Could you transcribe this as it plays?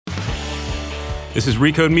This is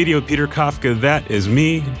Recode Media with Peter Kafka. That is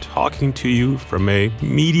me talking to you from a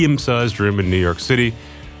medium-sized room in New York City.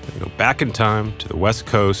 I'm going to go back in time to the West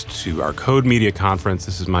Coast to our Code Media conference.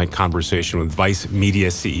 This is my conversation with Vice Media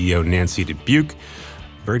CEO Nancy Dubuc.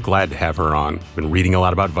 Very glad to have her on. Been reading a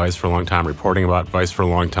lot about Vice for a long time, reporting about Vice for a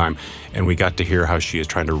long time, and we got to hear how she is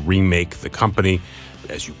trying to remake the company.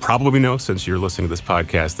 As you probably know, since you're listening to this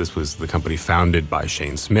podcast, this was the company founded by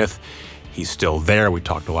Shane Smith. He's still there. We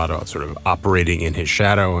talked a lot about sort of operating in his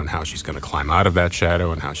shadow and how she's going to climb out of that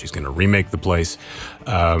shadow and how she's going to remake the place,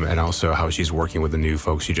 and also how she's working with the new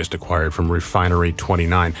folks she just acquired from Refinery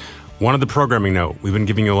 29. One of the programming note, we've been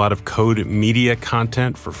giving you a lot of Code Media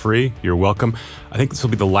content for free. You're welcome. I think this will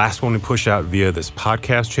be the last one we push out via this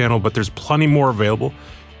podcast channel, but there's plenty more available.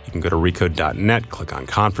 You can go to recode.net, click on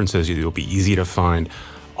conferences. It'll be easy to find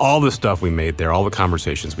all the stuff we made there, all the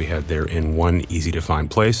conversations we had there in one easy-to-find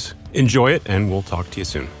place. Enjoy it, and we'll talk to you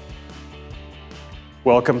soon.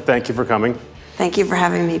 Welcome. Thank you for coming. Thank you for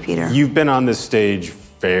having me, Peter. You've been on this stage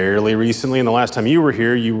fairly recently, and the last time you were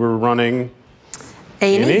here, you were running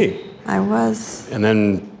A&E. I was. And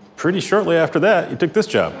then pretty shortly after that, you took this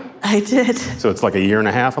job. I did. So it's like a year and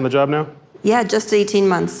a half on the job now? Yeah, just 18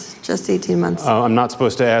 months. Just 18 months. I'm not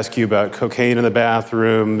supposed to ask you about cocaine in the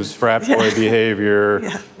bathrooms, frat boy behavior,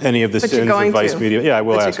 any of the sins of Vice Media. Yeah, I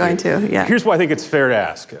will ask you. But you're going to, yeah. Here's why I think it's fair to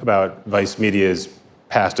ask about Vice Media's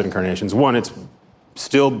past incarnations. One, it's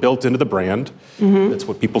still built into the brand. Mm-hmm. That's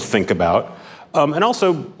what people think about. And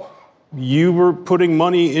also, you were putting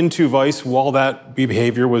money into Vice while that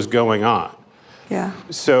behavior was going on. Yeah.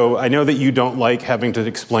 So I know that you don't like having to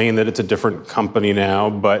explain that it's a different company now,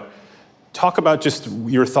 but talk about just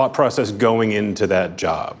your thought process going into that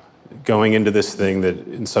job, going into this thing that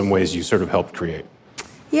in some ways you sort of helped create.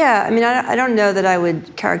 Yeah, I mean, I don't know that I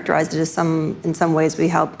would characterize it as in some ways we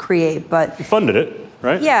helped create, but... You funded it,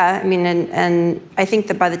 right? Yeah, I mean, and I think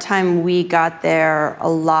that by the time we got there, a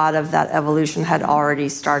lot of that evolution had already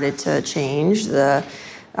started to change. The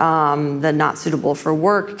not suitable for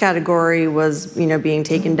work category was, being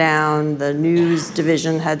taken down. The news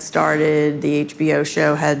division had started. The HBO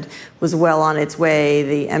show was well on its way.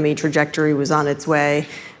 The Emmy trajectory was on its way.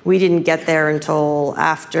 We didn't get there until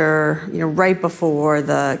after, right before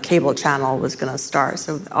the cable channel was going to start.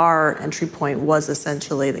 So our entry point was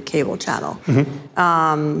essentially the cable channel,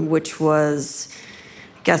 which was,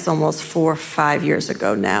 I guess, almost 4 or 5 years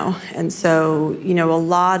ago now. And so, a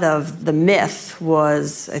lot of the myth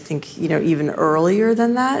was, I think, even earlier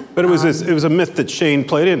than that. But it was a myth that Shane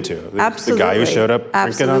played into. Absolutely. The guy who showed up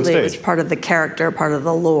drinking on stage. It was part of the character, part of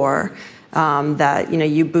the lore, that,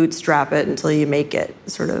 you bootstrap it until you make it,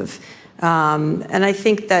 sort of. And I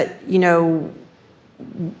think that, what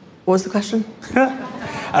was the question?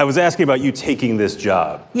 I was asking about you taking this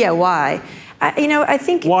job. Yeah, why? I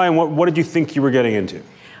think... Why, and what did you think you were getting into?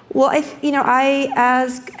 Well,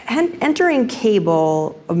 as entering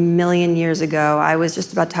cable a million years ago, I was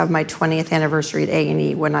just about to have my 20th anniversary at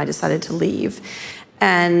A&E when I decided to leave.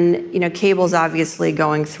 And, cable's obviously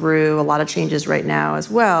going through a lot of changes right now as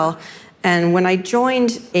well. And when I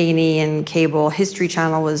joined A&E and cable, History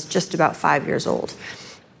Channel was just about 5 years old.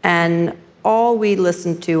 And all we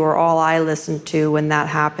listened to, or all I listened to when that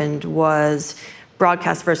happened, was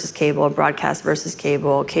broadcast versus cable, broadcast versus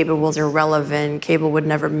cable. Cable was irrelevant. Cable would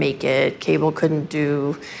never make it. Cable couldn't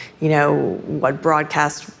do, what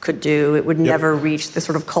broadcast could do. It would never reach the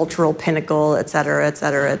sort of cultural pinnacle, et cetera, et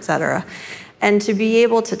cetera, et cetera. And to be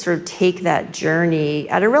able to sort of take that journey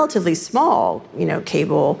at a relatively small,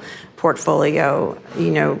 cable portfolio,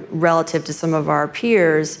 relative to some of our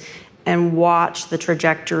peers, and watch the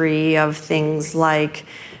trajectory of things like,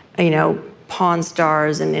 Pawn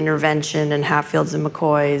Stars and Intervention and Hatfields and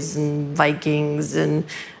McCoys and Vikings and,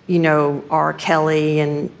 R. Kelly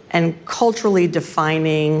and culturally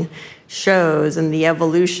defining shows, and the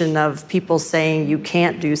evolution of people saying you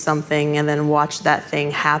can't do something and then watch that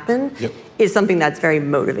thing happen is something that's very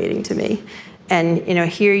motivating to me. And,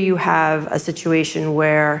 here you have a situation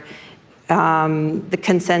where the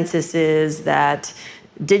consensus is that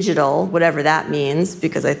digital, whatever that means,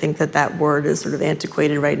 because I think that word is sort of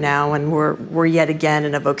antiquated right now, and we're yet again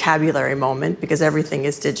in a vocabulary moment because everything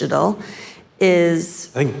is digital,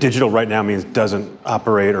 is... I think digital right now means doesn't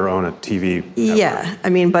operate or own a TV network.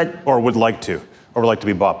 Yeah, but... Or would like to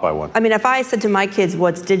be bought by one. If I said to my kids,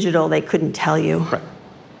 what's digital, they couldn't tell you. Right.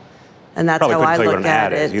 And that's Probably how I look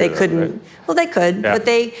at it. They couldn't. Right? Well, they could, yeah. But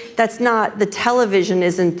that's not, the television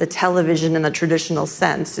isn't the television in the traditional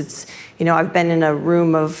sense. It's, I've been in a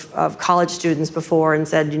room of college students before and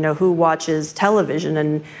said, who watches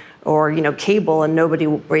television or cable, and nobody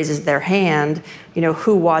raises their hand.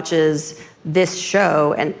 Who watches this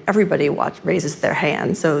show, and everybody raises their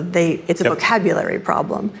hand. So it's a vocabulary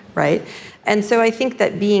problem, right? And so I think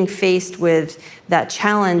that being faced with that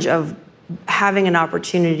challenge of having an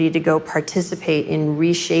opportunity to go participate in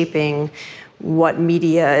reshaping what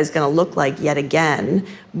media is going to look like yet again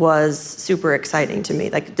was super exciting to me.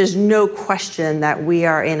 Like, there's no question that we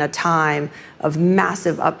are in a time of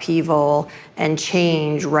massive upheaval and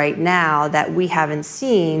change right now that we haven't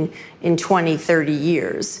seen in 20, 30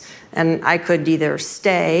 years. And I could either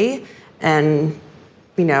stay and,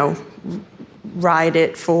 ride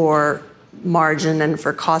it for margin and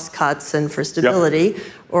for cost cuts and for stability,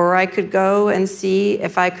 or I could go and see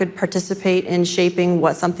if I could participate in shaping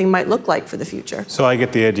what something might look like for the future. So I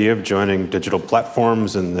get the idea of joining digital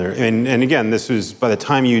platforms, and again, this was by the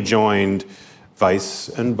time you joined Vice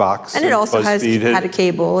and Vox, and it also BuzzFeed had a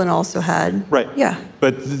cable and also had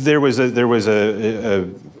But there was a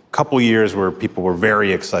couple years where people were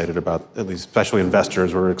very excited about, at least especially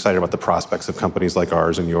investors were excited about the prospects of companies like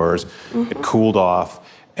ours and yours. Mm-hmm. It cooled off.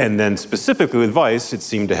 And then specifically with Vice, it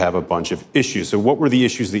seemed to have a bunch of issues. So what were the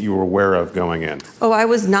issues that you were aware of going in? Oh, I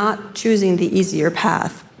was not choosing the easier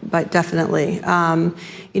path, but definitely.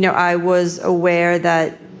 I was aware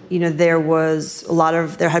that,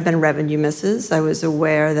 there had been revenue misses. I was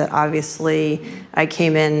aware that obviously I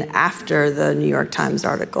came in after the New York Times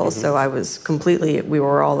article. Mm-hmm. So we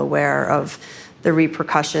were all aware of the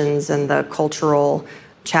repercussions and the cultural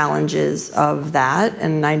challenges of that,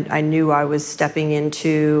 and I knew I was stepping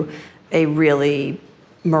into a really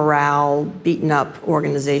morale beaten up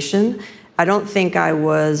organization. I don't think I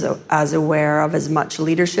was as aware of as much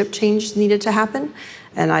leadership change needed to happen,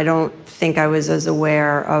 and I don't think I was as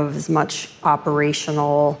aware of as much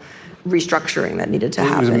operational restructuring that needed to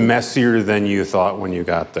happen. It was messier than you thought when you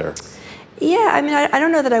got there. Yeah, I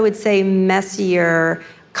don't know that I would say messier.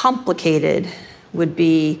 Complicated would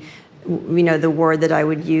be the word that I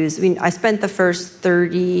would use. I spent the first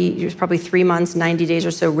 30 years, probably 3 months, 90 days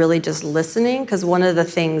or so, really just listening, because one of the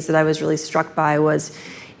things that I was really struck by was,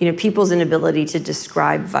 people's inability to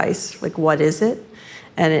describe Vice. Like, what is it?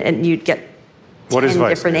 And you'd get 10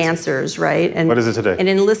 different answers, right? And what is it today? And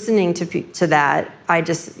in listening to that, I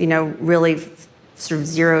just, really sort of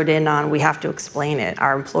zeroed in on, we have to explain it.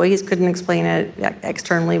 Our employees couldn't explain it.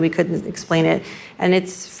 Externally, we couldn't explain it. And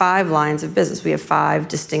it's 5 lines of business. We have 5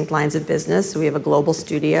 distinct lines of business. So we have a global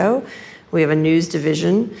studio, we have a news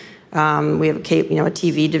division, we have a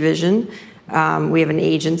TV division, we have an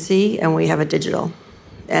agency, and we have a digital.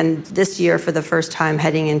 And this year, for the first time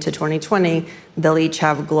heading into 2020, they'll each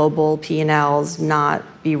have global P&Ls, not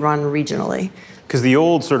be run regionally. Because the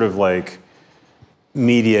old sort of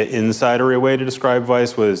media insidery way to describe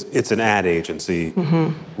Vice was it's an ad agency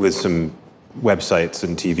with some websites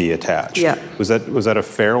and TV attached. Yeah. Was that a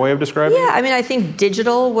fair way of describing it? Yeah, I think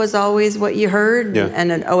digital was always what you heard. Yeah. And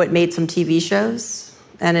it made some TV shows,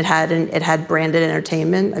 and it had branded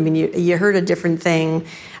entertainment. You heard a different thing.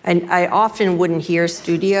 And I often wouldn't hear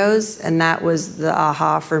studios, and that was the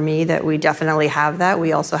aha for me, that we definitely have that.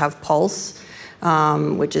 We also have Pulse,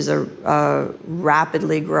 which is a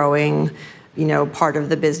rapidly growing part of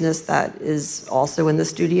the business that is also in the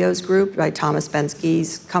studios group by Thomas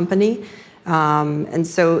Bensky's company. And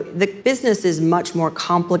so the business is much more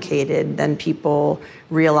complicated than people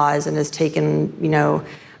realize, and has taken,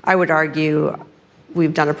 I would argue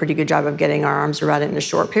we've done a pretty good job of getting our arms around it in a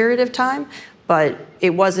short period of time, but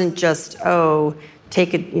it wasn't just,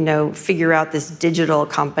 take it, figure out this digital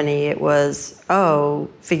company. It was,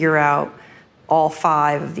 figure out all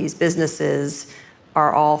 5 of these businesses.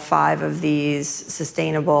 Are all 5 of these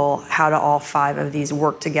sustainable? How do all 5 of these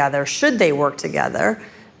work together? Should they work together?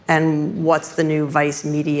 And what's the new Vice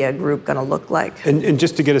Media Group going to look like? And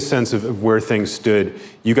just to get a sense of where things stood,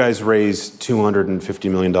 you guys raised $250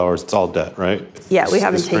 million. It's all debt, right? Yeah, we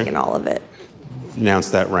haven't taken all of it.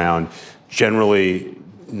 Announced that round. Generally,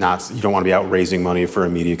 you don't want to be out raising money for a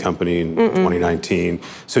media company in 2019.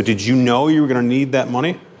 So did you know you were going to need that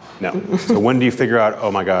money? No. So when do you figure out, oh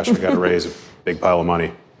my gosh, we got to raise a big pile of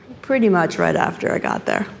money? Pretty much right after I got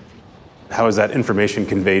there. How is that information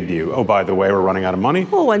conveyed to you? Oh, by the way, we're running out of money?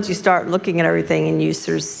 Well, once you start looking at everything and you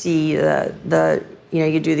sort of see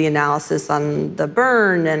you do the analysis on the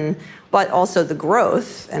burn, but also the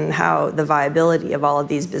growth and how the viability of all of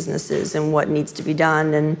these businesses and what needs to be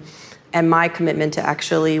done, and my commitment to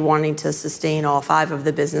actually wanting to sustain all 5 of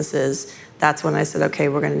the businesses, that's when I said, okay,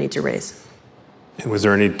 we're going to need to raise. And was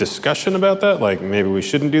there any discussion about that? Like, maybe we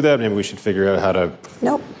shouldn't do that? Maybe we should figure out how to...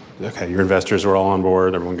 Nope. Okay, your investors were all on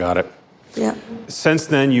board. Everyone got it. Yeah. Since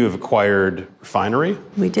then, you have acquired Refinery.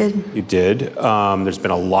 We did. You did. There's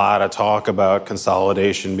been a lot of talk about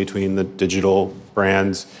consolidation between the digital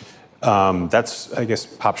brands. That's, I guess,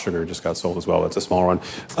 Pop Sugar just got sold as well. That's a smaller one.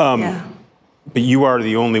 Yeah. But you are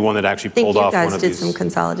the only one that actually pulled off one of these. I think you guys did some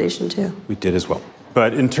consolidation too. We did as well.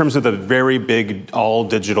 But in terms of the very big, all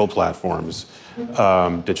digital platforms,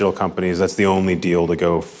 digital companies, that's the only deal to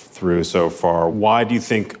go through so far. Why do you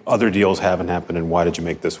think other deals haven't happened, and why did you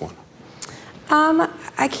make this one?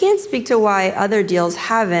 I can't speak to why other deals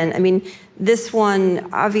haven't. I mean, this one,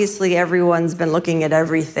 obviously everyone's been looking at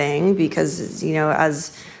everything because,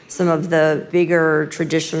 as some of the bigger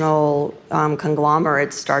traditional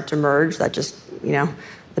conglomerates start to merge, that just,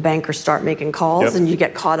 the bankers start making calls and you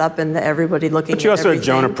get caught up in everybody looking at everything. But you also had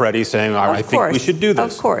Jonah Peretti saying, I think we should do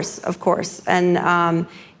this. Of course. And,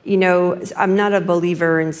 I'm not a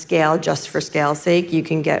believer in scale just for scale's sake. You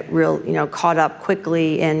can get caught up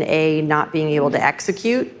quickly in not being able to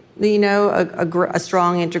execute, a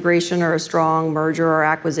strong integration or a strong merger or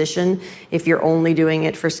acquisition if you're only doing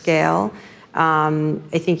it for scale. I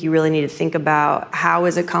think you really need to think about how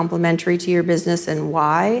is it complementary to your business and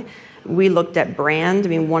why. We looked at brand. I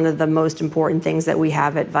mean, one of the most important things that we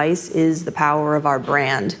have at Vice is the power of our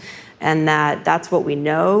brand, and that's what we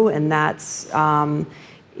know, and that's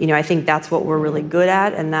I think that's what we're really good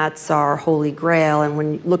at, and that's our holy grail. And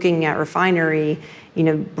when looking at refinery,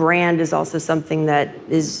 brand is also something that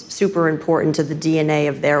is super important to the DNA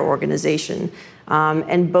of their organization.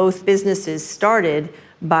 And both businesses started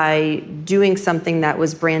by doing something that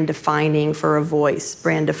was brand defining for a voice,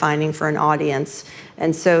 brand defining for an audience.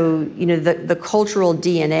 And so, the cultural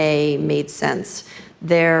DNA made sense.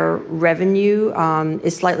 Their revenue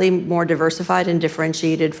is slightly more diversified and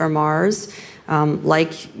differentiated from ours.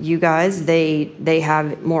 Like you guys, they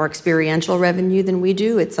have more experiential revenue than we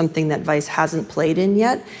do. It's something that Vice hasn't played in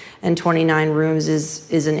yet. And 29 Rooms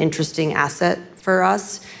is an interesting asset for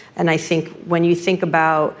us. And I think when you think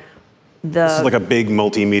about this is like a big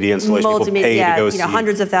multimedia installation. People pay to go see.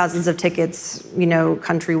 Hundreds of thousands of tickets,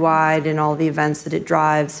 countrywide, and all the events that it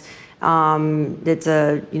drives. It's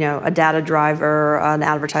a data driver, an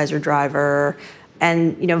advertiser driver,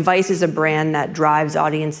 and Vice is a brand that drives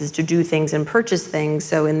audiences to do things and purchase things.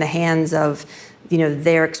 So in the hands of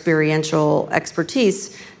their experiential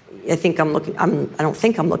expertise, I'm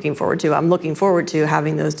looking forward to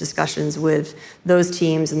having those discussions with those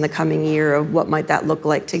teams in the coming year of what might that look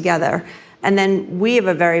like together. And then we have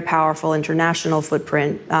a very powerful international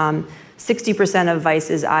footprint. 60% of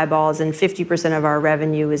Vice's eyeballs and 50% of our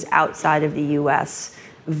revenue is outside of the U.S.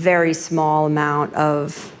 Very small amount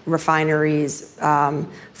of refineries'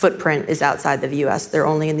 footprint is outside the U.S. They're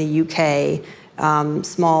only in the U.K.,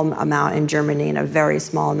 small amount in Germany, and a very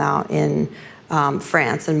small amount in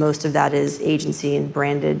France, and most of that is agency and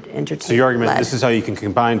branded entertainment. So your argument, this is how you can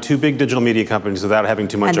combine two big digital media companies without having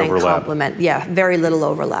too much overlap. And then complement, very little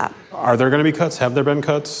overlap. Are there going to be cuts? Have there been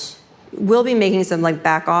cuts? We'll be making some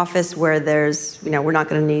back office where there's, we're not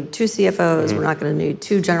going to need two CFOs, we're not going to need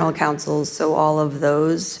two general counsels, so all of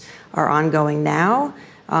those are ongoing now.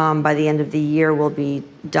 By the end of the year, we'll be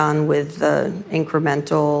done with the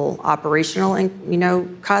incremental operational,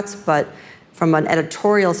 cuts, but from an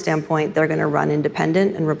editorial standpoint, they're going to run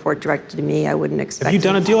independent and report directly to me. I wouldn't expect. Have you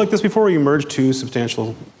done a deal like this before, where you merge two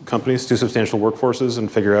substantial companies, two substantial workforces,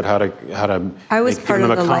 and figure out how to? I was part of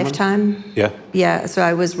the Lifetime. Yeah. Yeah. So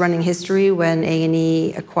I was running History when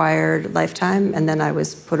A&E acquired Lifetime, and then I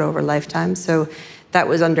was put over Lifetime. So that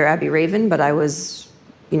was under Abby Raven, but I was,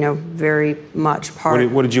 very much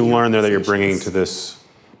part. What did you learn there that you're bringing to this?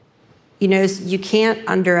 You can't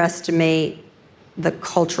underestimate the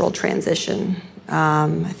cultural transition.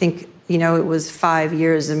 I think, it was 5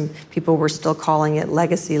 years and people were still calling it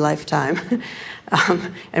Legacy Lifetime.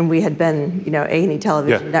 And we had been, A&E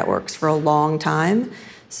television networks for a long time.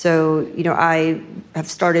 So, I have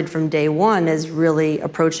started from day one as really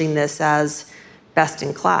approaching this as best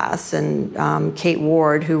in class. And Kate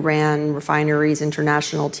Ward, who ran Refinery's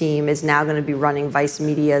international team, is now going to be running Vice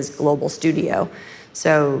Media's global studio.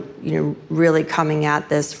 So, really coming at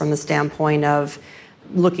this from the standpoint of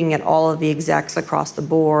looking at all of the execs across the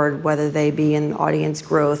board, whether they be in audience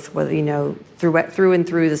growth, whether, through and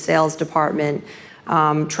through the sales department,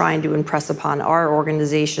 trying to impress upon our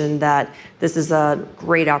organization that this is a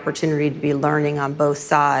great opportunity to be learning on both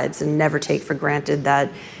sides and never take for granted that,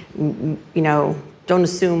 don't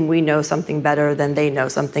assume we know something better than they know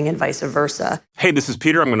something and vice versa. Hey, this is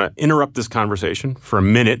Peter. I'm going to interrupt this conversation for a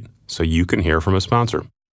minute so you can hear from a sponsor.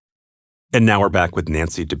 And now we're back with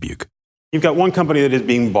Nancy Dubuque. You've got one company that is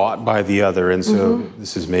being bought by the other, and so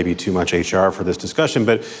this is maybe too much HR for this discussion,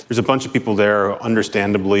 but there's a bunch of people there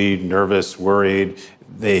understandably nervous, worried.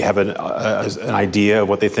 They have an idea of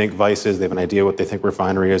what they think Vice is. They have an idea what they think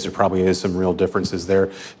Refinery is. There probably is some real differences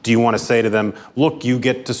there. Do you want to say to them, look, you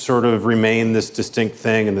get to sort of remain this distinct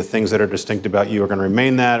thing, and the things that are distinct about you are going to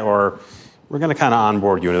remain that, or we're going to kind of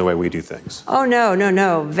onboard you into the way we do things? Oh,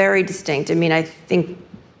 no. Very distinct. I mean, I think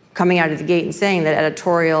coming out of the gate and saying that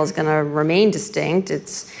editorial is going to remain distinct,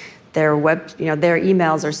 it's their their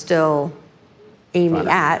emails are still Amy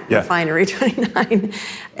at Refinery29,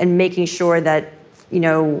 and making sure that,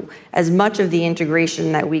 as much of the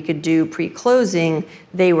integration that we could do pre-closing,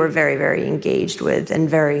 they were very, very engaged with and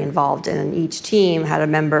very involved in. And each team had a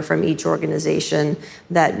member from each organization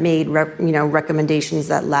that made recommendations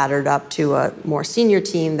that laddered up to a more senior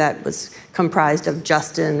team that was comprised of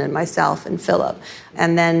Justin and myself and Philip.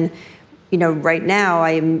 And then, right now,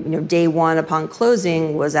 day one upon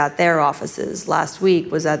closing was at their offices. Last week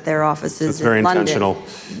was at their offices in London, intentional.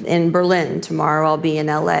 In Berlin. Tomorrow I'll be in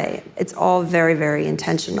LA. It's all very, very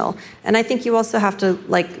intentional. And I think you also have to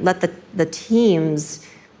let the teams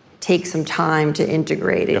take some time to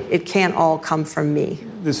integrate. It can't all come from me.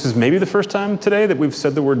 This is maybe the first time today that we've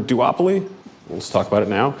said the word duopoly. Let's talk about it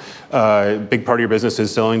now. A big part of your business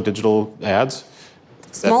is selling digital ads.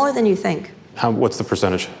 Smaller than you think. What's the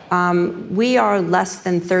percentage? We are less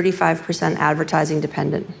than 35% advertising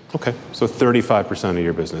dependent. Okay, so 35% of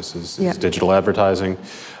your business is digital advertising.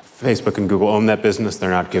 Facebook and Google own that business.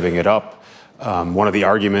 They're not giving it up. One of the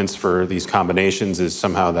arguments for these combinations is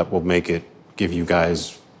somehow that will give you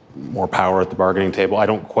guys more power at the bargaining table. I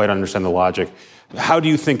don't quite understand the logic. How do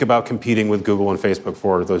you think about competing with Google and Facebook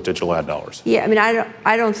for those digital ad dollars? Yeah, I mean,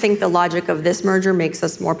 I don't think the logic of this merger makes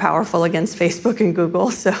us more powerful against Facebook and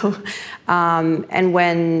Google. So, and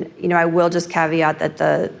when, I will just caveat that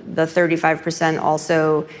the 35%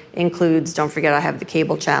 also includes, don't forget I have the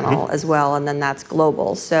cable channel as well, and then that's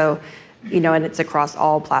global. So, and it's across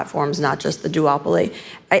all platforms, not just the duopoly.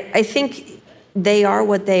 I think they are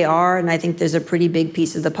what they are, and I think there's a pretty big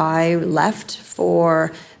piece of the pie left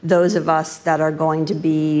for those of us that are going to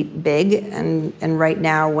be big. And right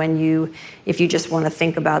now, if you just want to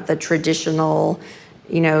think about the traditionally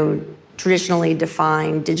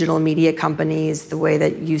defined digital media companies, the way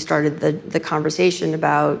that you started the conversation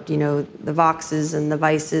about, the Voxes and the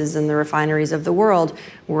Vices and the Refineries of the world,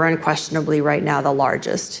 we're unquestionably right now the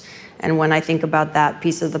largest. And when I think about that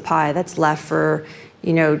piece of the pie that's left for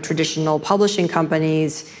traditional publishing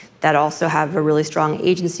companies that also have a really strong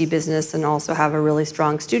agency business and also have a really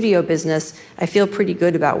strong studio business, I feel pretty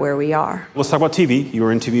good about where we are. Let's talk about TV. You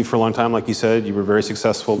were in TV for a long time, like you said. You were very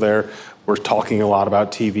successful there. We're talking a lot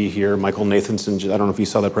about TV here. Michael Nathanson, I don't know if you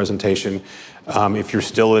saw that presentation. If you're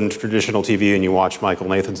still in traditional TV and you watch Michael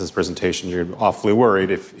Nathanson's presentation, you're awfully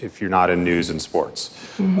worried if you're not in news and sports,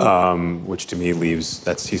 which to me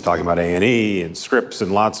he's talking about A&E and Scripps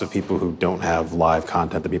and lots of people who don't have live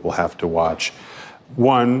content that people have to watch.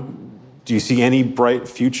 One, do you see any bright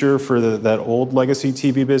future for that old legacy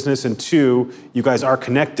TV business? And two, you guys are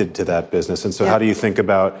connected to that business. And so how do you think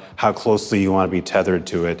about how closely you want to be tethered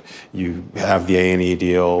to it? You have the A&E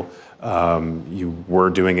deal. You were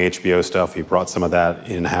doing HBO stuff. You brought some of that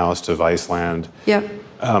in-house to Viceland. Yeah.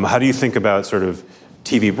 How do you think about sort of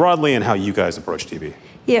TV broadly and how you guys approach TV?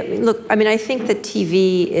 Yeah, look, I mean, I think that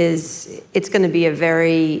TV it's going to be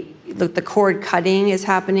the cord cutting is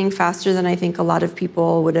happening faster than I think a lot of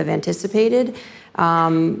people would have anticipated.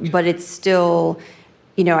 But it's still,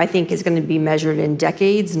 I think is going to be measured in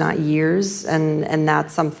decades, not years. And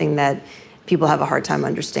that's something that people have a hard time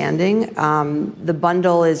understanding. The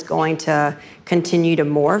bundle is going to continue to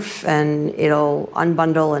morph, and it'll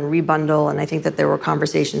unbundle and rebundle. And I think that there were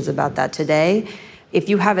conversations about that today. If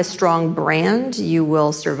you have a strong brand, you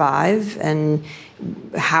will survive, and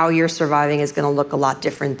how you're surviving is going to look a lot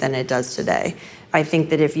different than it does today. I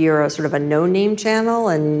think that if you're a sort of a no-name channel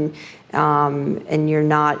and you're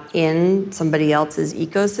not in somebody else's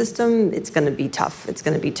ecosystem, it's going to be tough. It's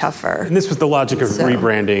going to be tougher. And this was the logic of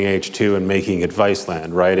rebranding H2 and making it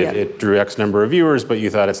Viceland, right? It drew X number of viewers, but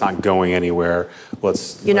you thought it's not going anywhere.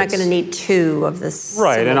 You're not going to need two of this.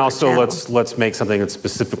 Right, and also let's make something that's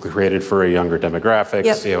specifically created for a younger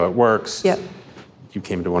demographic, see how it works. Yep. You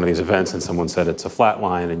came to one of these events and someone said it's a flat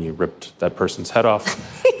line and you ripped that person's head off.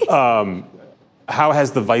 How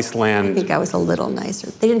has the Viceland... I think I was a little nicer.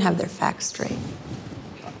 They didn't have their facts straight.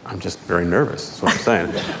 I'm just very nervous, is what I'm saying.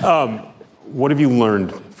 What have you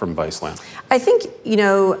learned from Viceland? I think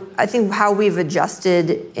how we've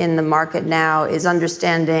adjusted in the market now is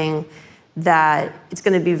understanding that it's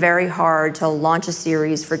going to be very hard to launch a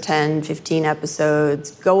series for 10, 15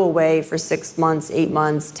 episodes, go away for 6 months, 8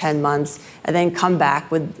 months, 10 months, and then come back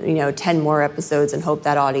with 10 more episodes and hope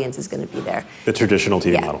that audience is going to be there. The traditional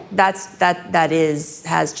TV model.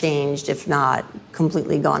 Has changed, if not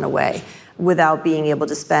completely gone away, without being able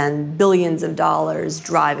to spend billions of dollars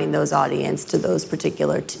driving those audience to those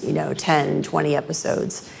particular 10, 20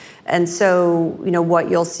 episodes. And so, what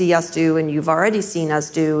you'll see us do, and you've already seen us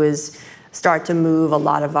do, is start to move a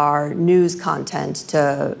lot of our news content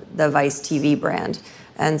to the Vice TV brand.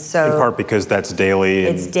 And so, in part because that's daily.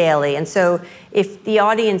 It's daily. And so if the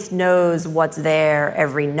audience knows what's there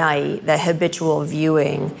every night, the habitual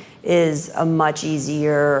viewing is a much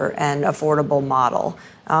easier and affordable model.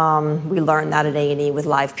 We learned that at A&E with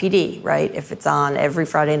Live PD, right? If it's on every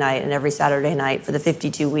Friday night and every Saturday night for the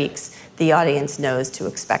 52 weeks, the audience knows to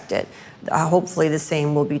expect it. Hopefully the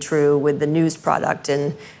same will be true with the news product,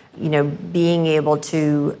 and being able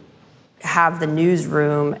to have the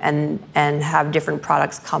newsroom and have different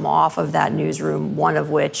products come off of that newsroom, one of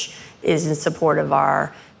which is in support of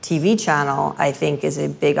our TV channel, I think is a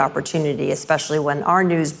big opportunity, especially when our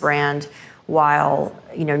news brand, while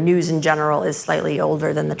news in general is slightly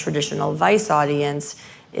older than the traditional Vice audience,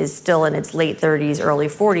 is still in its late 30s, early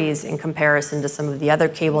 40s in comparison to some of the other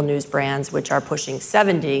cable news brands, which are pushing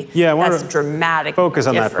 70. Yeah, I want that's to dramatic. Focus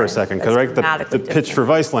on that for a second, because the pitch for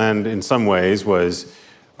Viceland in some ways was,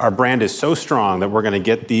 our brand is so strong that we're going to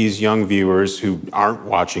get these young viewers who aren't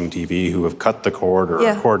watching TV, who have cut the cord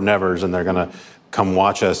or cord nevers, and they're going to come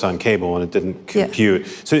watch us on cable, and it didn't compute.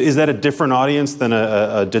 So is that a different audience than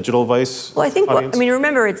a digital Vice Well, I think, audience?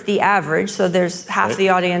 Remember, it's the average, so there's half the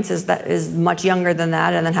audience is much younger than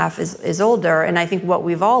that, and then half is older. And I think what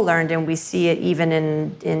we've all learned, and we see it even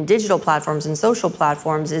in digital platforms and social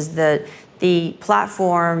platforms, is that the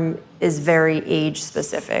platform is very age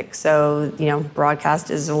specific. So, broadcast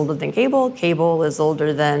is older than cable, cable is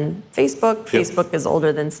older than Facebook, Facebook is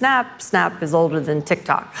older than Snap, Snap is older than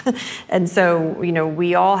TikTok. And so,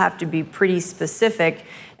 we all have to be pretty specific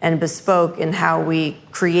and bespoke in how we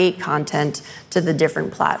create content to the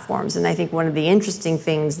different platforms. And I think one of the interesting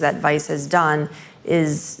things that Vice has done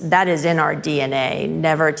is that is in our DNA,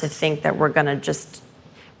 never to think that we're gonna just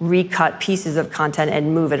recut pieces of content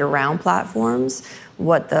and move it around platforms.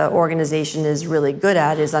 What the organization is really good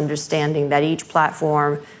at is understanding that each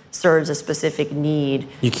platform serves a specific need.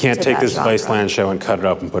 You can't take this Viceland show and cut it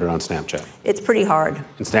up and put it on Snapchat. It's pretty hard.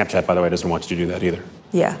 And Snapchat, by the way, doesn't want you to do that either.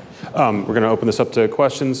 Yeah. We're going to open this up to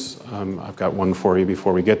questions. I've got one for you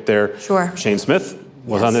before we get there. Sure. Shane Smith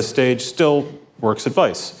was on this stage, still works at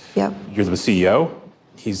Vice. Yep. You're the CEO.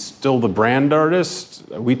 He's still the brand artist.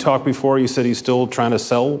 We talked before, you said he's still trying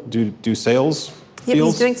to do sales Yep,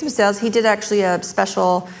 deals? he's doing some sales. He did actually a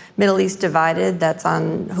special Middle East Divided that's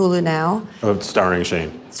on Hulu now. Oh, starring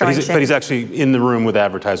Shane. Starring Shane. But he's actually in the room with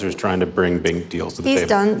advertisers trying to bring big deals to the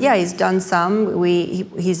table. He's done some.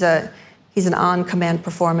 He's an on-command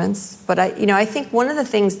performance. But I think one of the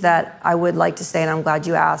things that I would like to say, and I'm glad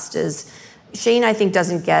you asked, is Shane, I think,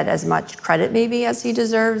 doesn't get as much credit maybe as he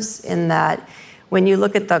deserves, in that when you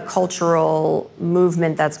look at the cultural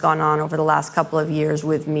movement that's gone on over the last couple of years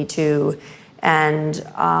with Me Too, and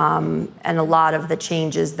a lot of the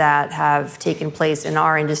changes that have taken place in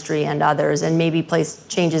our industry and others, and maybe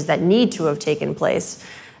changes that need to have taken place.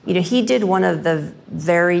 He did one of the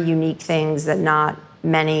very unique things that not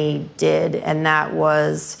many did, and that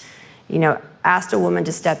was, asked a woman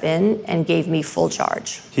to step in and gave me full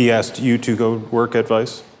charge. He asked you to go work at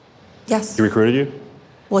Vice? Yes. He recruited you?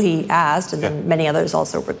 Well, he asked, and then many others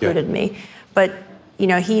also recruited me. But,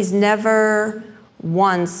 he's never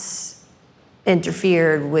once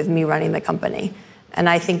interfered with me running the company. And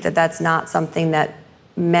I think that that's not something that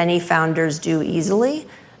many founders do easily.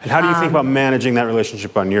 And how do you think about managing that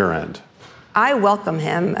relationship on your end? I welcome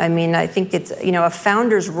him. I think it's, a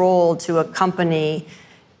founder's role to a company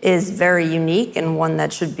is very unique and one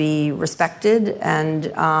that should be respected.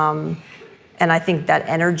 And I think that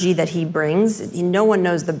energy that he brings, no one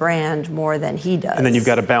knows the brand more than he does. And then you've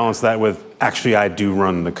got to balance that with, actually, I do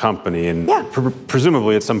run the company. And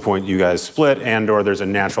presumably at some point you guys split, or there's a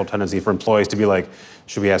natural tendency for employees to be like,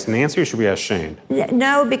 should we ask Nancy or should we ask Shane?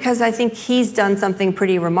 No, because I think he's done something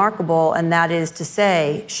pretty remarkable, and that is to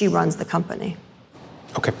say, she runs the company.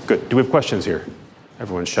 Okay, good. Do we have questions here?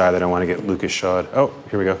 Everyone's shy. They don't want to get Lucas shawed. Oh,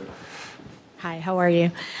 here we go. Hi, how are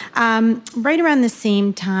you? Right around the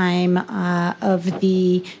same time of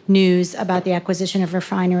the news about the acquisition of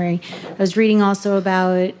Refinery, I was reading also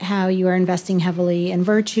about how you are investing heavily in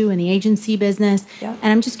Virtue and the agency business. Yeah.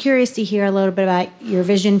 And I'm just curious to hear a little bit about your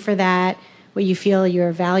vision for that, what you feel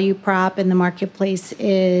your value prop in the marketplace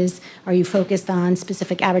is? Are you focused on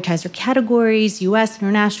specific advertiser categories, US,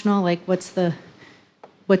 international? Like, what's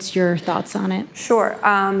your thoughts on it? Sure.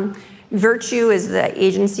 Virtue is the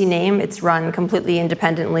agency name. It's run completely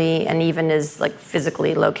independently and even is like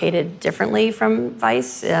physically located differently from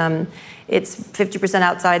Vice. It's 50%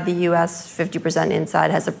 outside the US, 50%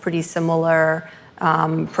 inside, has a pretty similar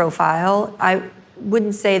profile. I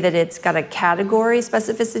wouldn't say that it's got a category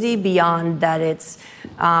specificity beyond that it's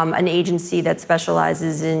an agency that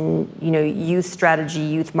specializes in youth strategy,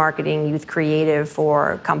 youth marketing, youth creative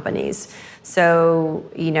for companies. So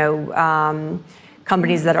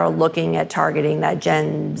companies that are looking at targeting that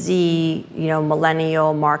Gen Z,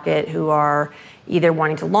 millennial market who are either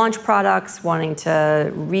wanting to launch products, wanting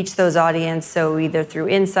to reach those audience. So either through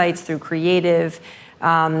insights, through creative.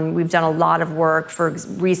 We've done a lot of work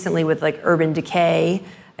recently with like Urban Decay.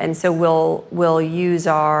 And so we'll use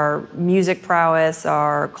our music prowess,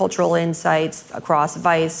 our cultural insights across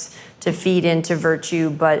Vice to feed into Virtue,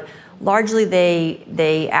 but largely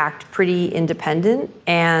they act pretty independent.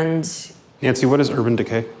 And Nancy, what is Urban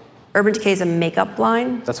Decay? Urban Decay is a makeup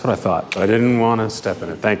line. That's what I thought, but I didn't want to step in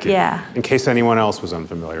it. Thank you. Yeah. In case anyone else was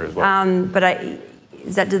unfamiliar as well.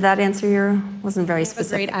 Did that answer your? Wasn't very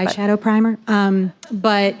specific. Great eyeshadow primer.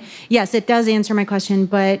 But yes, it does answer my question.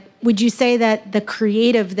 But would you say that the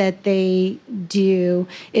creative that they do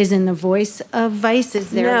is in the voice of Vice? Is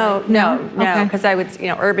there? No. Okay. Because I would,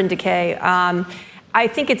 Urban Decay. I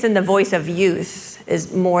think it's in the voice of youth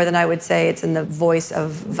is more than I would say it's in the voice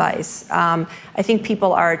of Vice. I think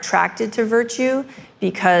people are attracted to Virtue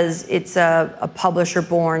because it's a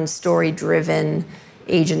publisher-born, story-driven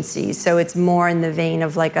agency. So it's more in the vein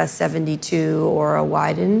of like a 72 or a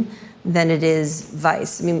Wyden than it is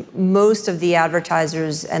Vice. I mean, most of the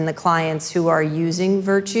advertisers and the clients who are using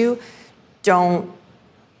Virtue don't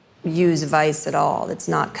use Vice at all. It's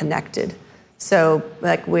not connected. So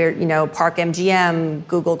like we're, Park MGM,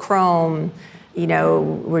 Google Chrome,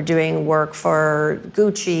 we're doing work for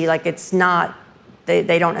Gucci. Like it's not,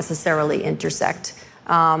 they don't necessarily intersect.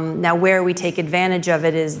 Now where we take advantage of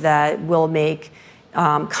it is that we'll make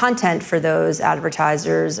content for those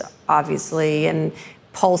advertisers, obviously, and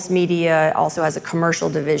Pulse Media also has a commercial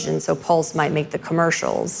division, so Pulse might make the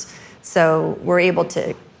commercials. So we're able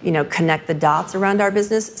to, connect the dots around our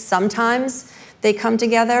business. Sometimes they come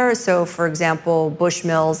together. So for example,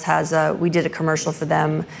 Bushmills we did a commercial for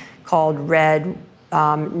them called Red,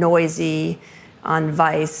 Noisy on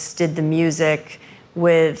Vice, did the music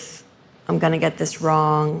with, I'm gonna get this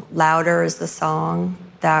wrong, Louder is the song.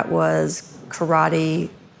 That was Karate.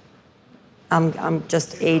 I'm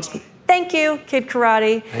just aged. Thank you, Kid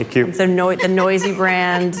Karate. Thank you. And so the Noisy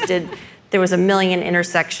brand there was a million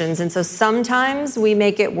intersections. And so sometimes we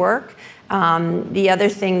make it work. The other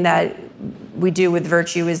thing that we do with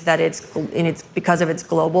Virtue is that it's because of its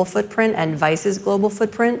global footprint and Vice's global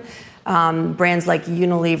footprint, brands like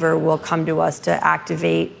Unilever will come to us to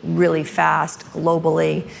activate really fast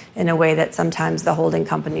globally in a way that sometimes the holding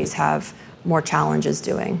companies have more challenges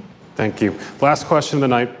doing. Thank you. Last question of the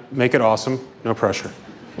night. Make it awesome. No pressure.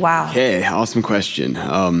 Wow. Hey, awesome question.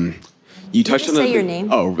 You touched on it. Say your name.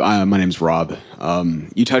 Oh, my name's Rob.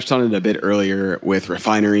 You touched on it a bit earlier with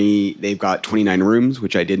Refinery. They've got 29 rooms,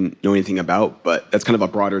 which I didn't know anything about, but that's kind of a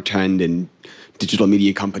broader trend in digital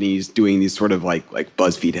media companies doing these sort of like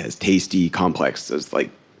BuzzFeed has Tasty, Complex as like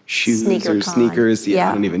shoes or sneakers. Yeah,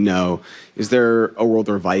 I don't even know. Is there a world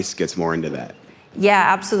where Vice gets more into that? Yeah,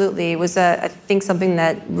 absolutely. It was, I think, something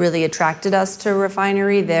that really attracted us to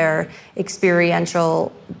Refinery, their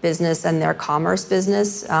experiential business and their commerce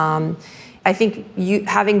business. I think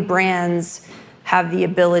having brands have the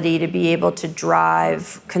ability to be able to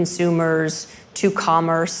drive consumers to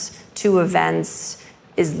commerce, to events,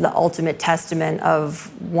 is the ultimate testament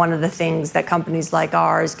of one of the things that companies like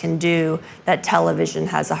ours can do that television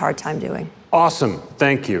has a hard time doing. Awesome.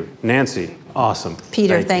 Thank you. Nancy, awesome.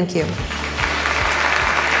 Peter, thank you.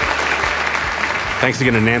 Thanks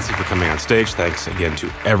again to Nancy for coming on stage. Thanks again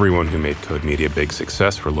to everyone who made Code Media a big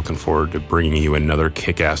success. We're looking forward to bringing you another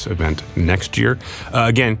kick-ass event next year.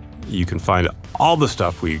 Again, you can find all the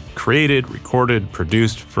stuff we created, recorded,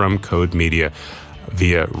 produced from Code Media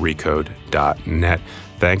via recode.net.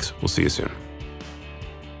 Thanks. We'll see you soon.